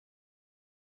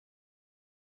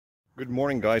Good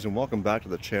morning, guys, and welcome back to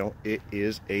the channel. It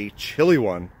is a chilly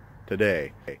one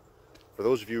today. For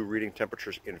those of you reading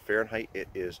temperatures in Fahrenheit, it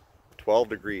is 12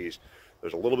 degrees.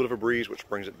 There's a little bit of a breeze which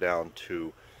brings it down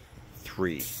to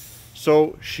 3.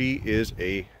 So she is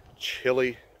a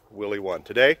chilly willy one.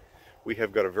 Today we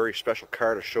have got a very special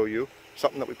car to show you,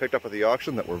 something that we picked up at the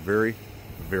auction that we're very,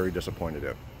 very disappointed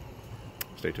in.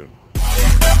 Stay tuned.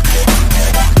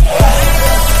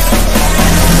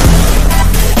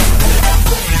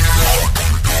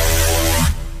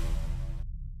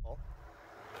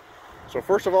 So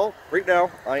first of all, right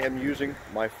now I am using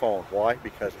my phone. Why?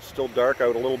 Because it's still dark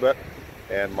out a little bit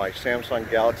and my Samsung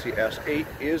Galaxy S8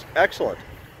 is excellent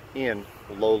in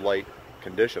low light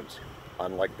conditions.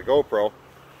 Unlike the GoPro,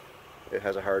 it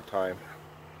has a hard time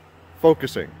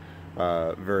focusing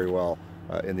very well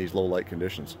in these low light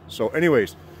conditions. So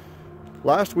anyways,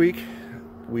 last week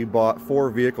we bought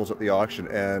 4 vehicles at the auction,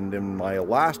 and in my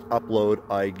last upload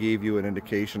I gave you an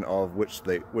indication of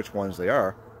which ones they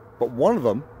are, but one of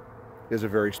them is a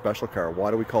very special car.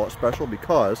 Why do we call it special?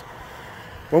 Because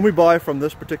when we buy from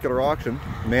this particular auction,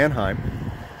 Manheim,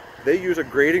 they use a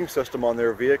grading system on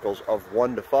their vehicles of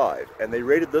 1 to 5, and they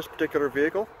rated this particular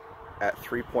vehicle at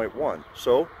 3.1.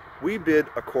 So we bid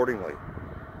accordingly.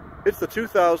 It's the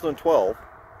 2012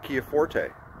 Kia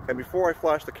Forte, and before I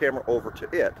flash the camera over to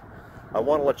it, I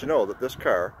want to let you know that this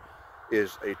car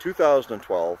is a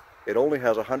 2012. It only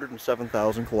has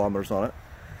 107,000 kilometers on it,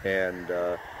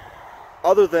 and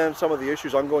other than some of the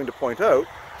issues I'm going to point out,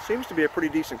 seems to be a pretty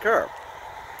decent car,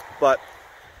 but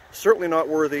certainly not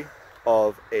worthy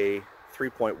of a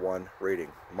 3.1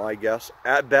 rating. My guess,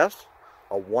 at best,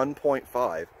 a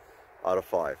 1.5 out of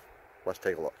 5. Let's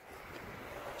take a look.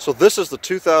 So this is the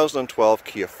 2012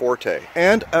 Kia Forte,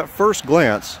 and at first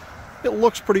glance, it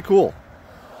looks pretty cool.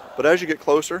 But as you get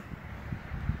closer,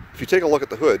 if you take a look at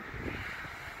the hood,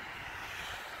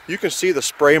 you can see the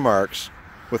spray marks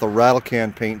with a rattle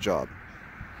can paint job.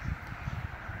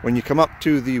 When you come up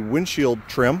to the windshield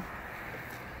trim,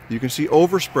 you can see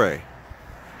overspray,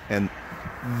 and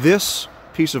this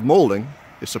piece of molding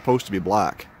is supposed to be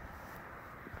black.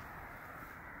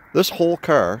 This whole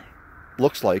car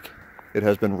looks like it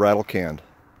has been rattle canned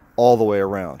all the way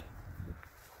around.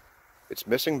 It's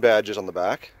missing badges on the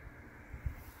back.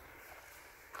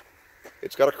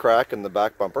 It's got a crack in the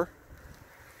back bumper.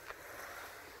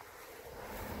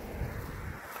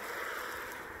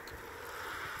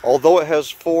 Although it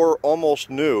has 4 almost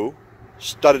new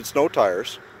studded snow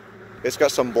tires, it's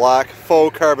got some black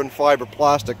faux carbon fiber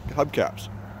plastic hubcaps.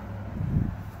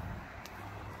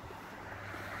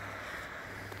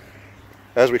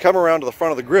 As we come around to the front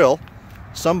of the grille,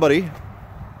 somebody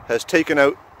has taken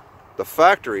out the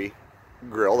factory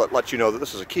grille that lets you know that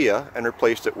this is a Kia and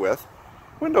replaced it with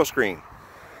window screen.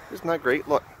 Isn't that great?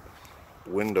 Look,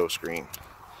 window screen.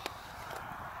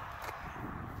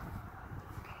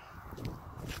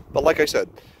 But like I said,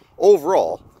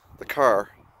 overall, the car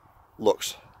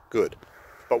looks good.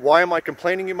 But why am I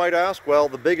complaining, you might ask? Well,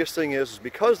 the biggest thing is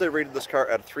because they rated this car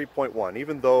at 3.1,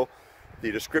 even though the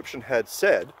description had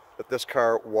said that this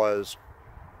car was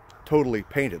totally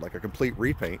painted, like a complete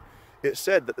repaint, it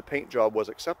said that the paint job was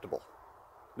acceptable.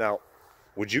 Now,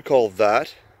 would you call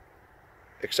that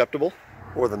acceptable?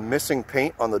 Or the missing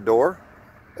paint on the door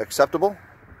acceptable?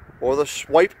 Or the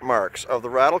swipe marks of the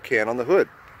rattle can on the hood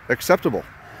acceptable?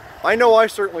 I know I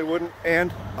certainly wouldn't,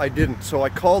 and I didn't, so I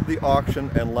called the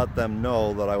auction and let them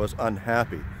know that I was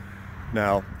unhappy.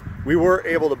 Now, we were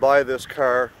able to buy this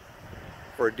car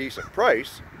for a decent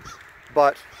price,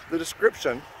 but the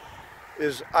description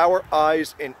is our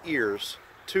eyes and ears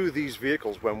to these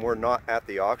vehicles when we're not at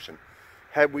the auction.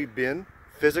 Had we been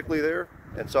physically there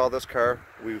and saw this car,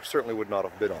 we certainly would not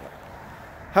have bid on it.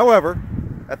 However,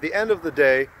 at the end of the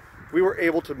day, we were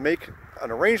able to make an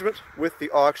arrangement with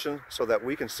the auction so that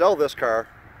we can sell this car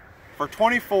for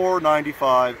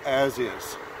 $24.95 as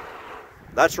is.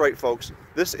 That's right, folks.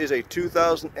 This is a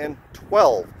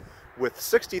 2012 with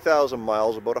 60,000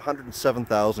 miles, about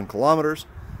 107,000 kilometers,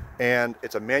 and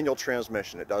it's a manual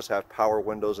transmission. It does have power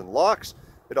windows and locks.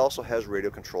 It also has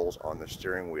radio controls on the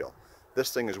steering wheel.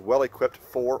 This thing is well equipped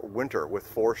for winter with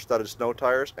 4 studded snow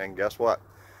tires, and guess what?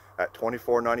 At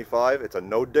 $24.95, it's a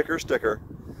no dicker sticker,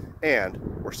 and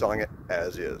we're selling it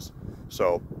as is.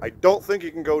 So I don't think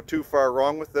you can go too far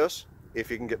wrong with this if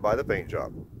you can get by the paint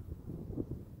job.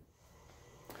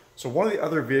 So one of the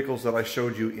other vehicles that I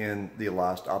showed you in the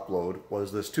last upload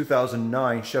was this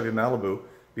 2009 Chevy Malibu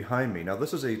behind me. Now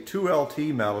this is a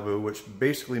 2LT Malibu, which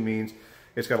basically means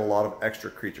it's got a lot of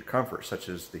extra creature comfort, such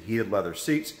as the heated leather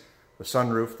seats, the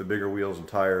sunroof, the bigger wheels and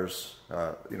tires,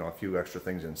 you know, a few extra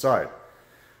things inside.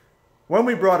 When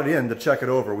we brought it in to check it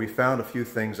over, we found a few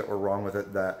things that were wrong with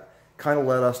it that kind of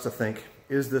led us to think,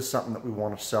 is this something that we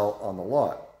want to sell on the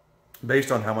lot based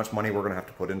on how much money we're going to have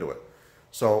to put into it?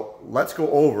 So let's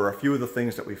go over a few of the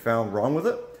things that we found wrong with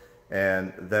it,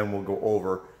 and then we'll go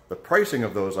over the pricing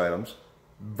of those items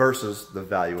versus the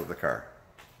value of the car.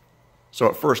 So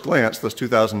at first glance, this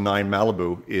 2009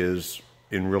 Malibu is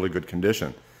in really good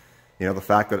condition. You know, the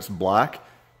fact that it's black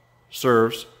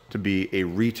serves to be a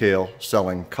retail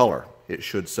selling color. It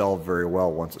should sell very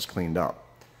well once it's cleaned up.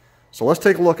 So let's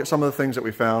take a look at some of the things that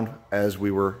we found as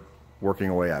we were working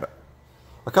away at it.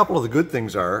 A couple of the good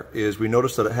things is we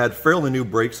noticed that it had fairly new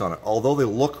brakes on it. Although they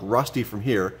look rusty from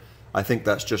here, I think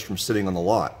that's just from sitting on the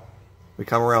lot. We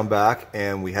come around back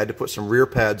and we had to put some rear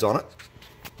pads on it.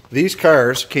 These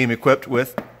cars came equipped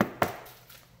with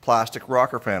plastic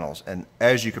rocker panels, and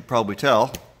as you could probably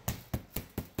tell,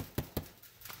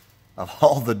 of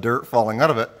all the dirt falling out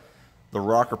of it, the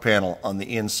rocker panel on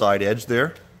the inside edge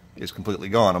there is completely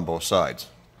gone on both sides.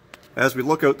 As we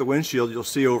look out the windshield, you'll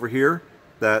see over here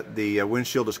that the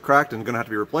windshield is cracked and going to have to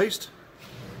be replaced.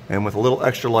 And with a little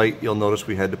extra light, you'll notice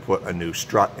we had to put a new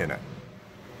strut in it.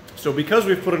 So because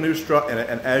we've put a new strut in it,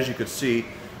 and as you could see,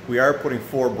 we are putting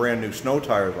 4 brand new snow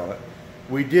tires on it,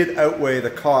 we did outweigh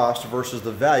the cost versus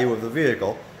the value of the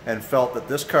vehicle and felt that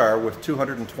this car with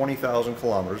 220,000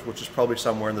 kilometers, which is probably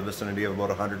somewhere in the vicinity of about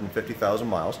 150,000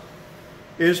 miles,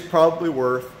 is probably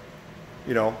worth,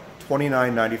 you know,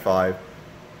 $29.95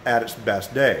 at its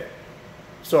best day.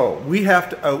 So we have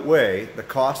to outweigh the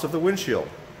cost of the windshield,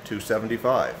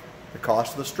 $275, the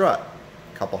cost of the strut,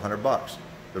 a couple $100,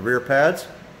 the rear pads,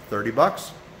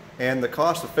 $30, and the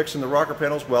cost of fixing the rocker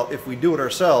panels. Well, if we do it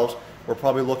ourselves, we're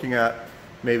probably looking at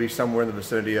maybe somewhere in the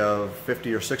vicinity of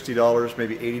 $50 or $60,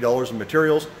 maybe $80 in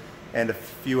materials, and a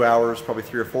few hours, probably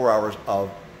 3 or 4 hours of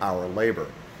our labor.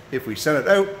 If we send it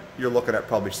out, you're looking at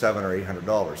probably $700 or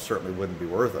 $800. Certainly wouldn't be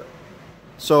worth it.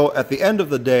 So at the end of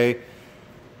the day,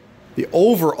 the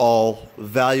overall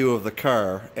value of the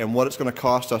car and what it's going to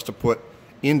cost us to put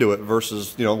into it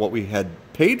versus, you know, what we had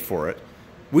paid for it,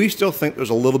 we still think there's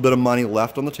a little bit of money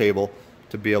left on the table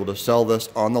to be able to sell this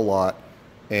on the lot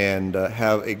and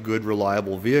have a good,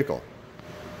 reliable vehicle.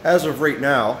 As of right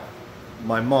now,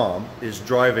 my mom is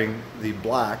driving the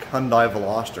black Hyundai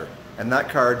Veloster, and that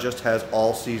car just has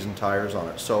all-season tires on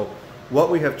it. So what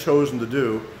we have chosen to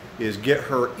do is get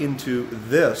her into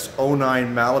this 09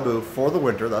 Malibu for the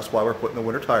winter. That's why we're putting the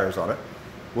winter tires on it.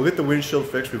 We'll get the windshield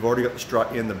fixed. We've already got the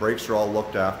strut in. The brakes are all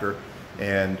looked after.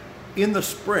 And in the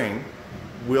spring,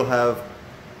 we'll have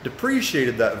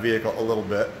depreciated that vehicle a little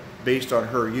bit based on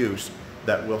her use,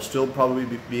 that we'll still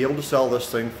probably be able to sell this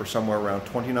thing for somewhere around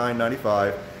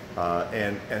 $29.95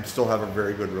 and still have a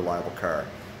very good, reliable car.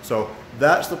 So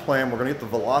that's the plan. We're going to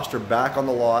get the Veloster back on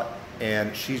the lot,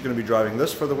 and she's going to be driving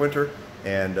this for the winter,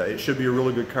 and it should be a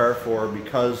really good car for her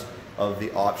because of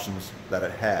the options that it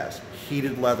has.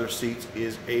 Heated leather seats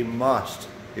is a must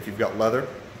if you've got leather.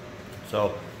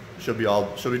 So she'll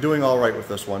be doing all right with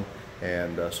this one,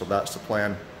 and so that's the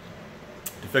plan,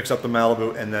 to fix up the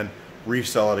Malibu and then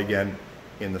resell it again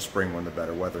in the spring when the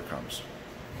better weather comes.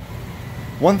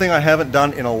 One thing I haven't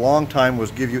done in a long time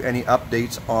was give you any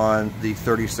updates on the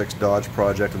 36 Dodge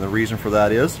project, and the reason for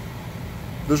that is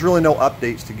there's really no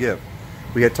updates to give.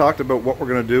 We had talked about what we're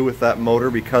going to do with that motor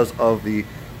because of the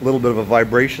little bit of a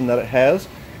vibration that it has,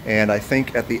 and I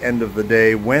think at the end of the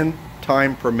day, when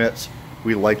time permits,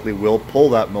 we likely will pull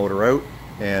that motor out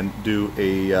and do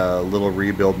a little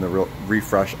rebuild and a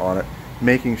refresh on it,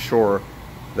 making sure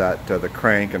that the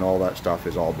crank and all that stuff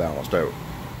is all balanced out.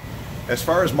 As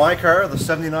far as my car, the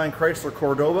 79 Chrysler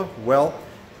Cordoba, well,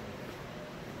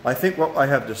 I think what I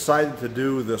have decided to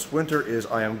do this winter is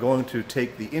I am going to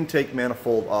take the intake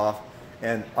manifold off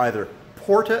and either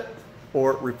port it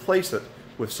or replace it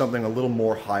with something a little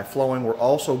more high flowing. We're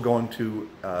also going to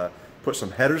put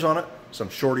some headers on it, some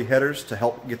shorty headers, to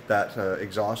help get that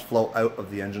exhaust flow out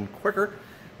of the engine quicker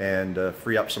and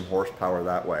free up some horsepower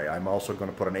that way. I'm also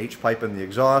going to put an H-pipe in the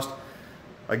exhaust,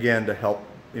 again to help,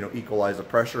 you know, equalize the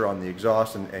pressure on the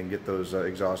exhaust and get those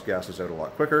exhaust gases out a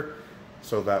lot quicker,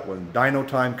 so that when dyno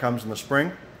time comes in the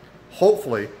spring,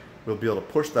 hopefully we'll be able to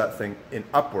push that thing in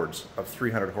upwards of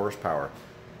 300 horsepower.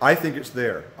 I think it's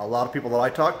there. A lot of people that I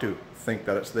talk to think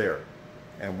that it's there,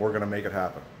 and we're going to make it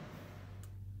happen.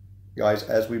 Guys,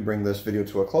 as we bring this video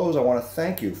to a close, I want to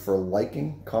thank you for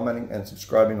liking, commenting, and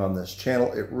subscribing on this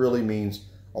channel. It really means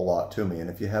a lot to me, and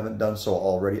if you haven't done so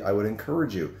already, I would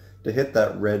encourage you to hit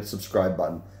that red subscribe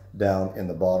button down in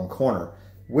the bottom corner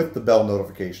with the bell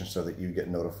notification so that you get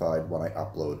notified when I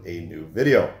upload a new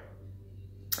video.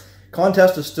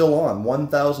 Contest is still on.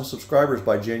 1,000 subscribers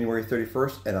by January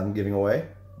 31st, and I'm giving away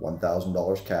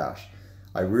 $1,000 cash.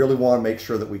 I really want to make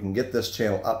sure that we can get this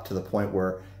channel up to the point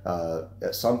where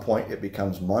at some point it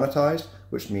becomes monetized,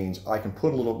 which means I can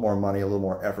put a little more money, a little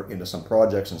more effort into some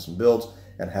projects and some builds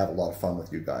and have a lot of fun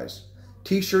with you guys.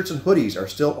 T-shirts and hoodies are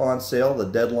still on sale. The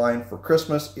deadline for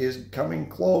Christmas is coming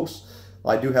close.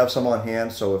 I do have some on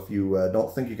hand, so if you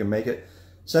don't think you can make it,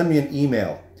 send me an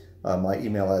email. My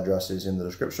email address is in the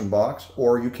description box,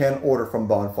 or you can order from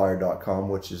bonfire.com,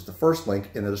 which is the first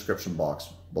link in the description box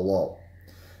below.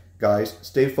 Guys,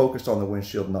 stay focused on the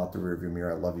windshield, not the rearview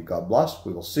mirror. I love you. God bless.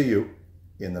 We will see you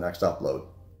in the next upload.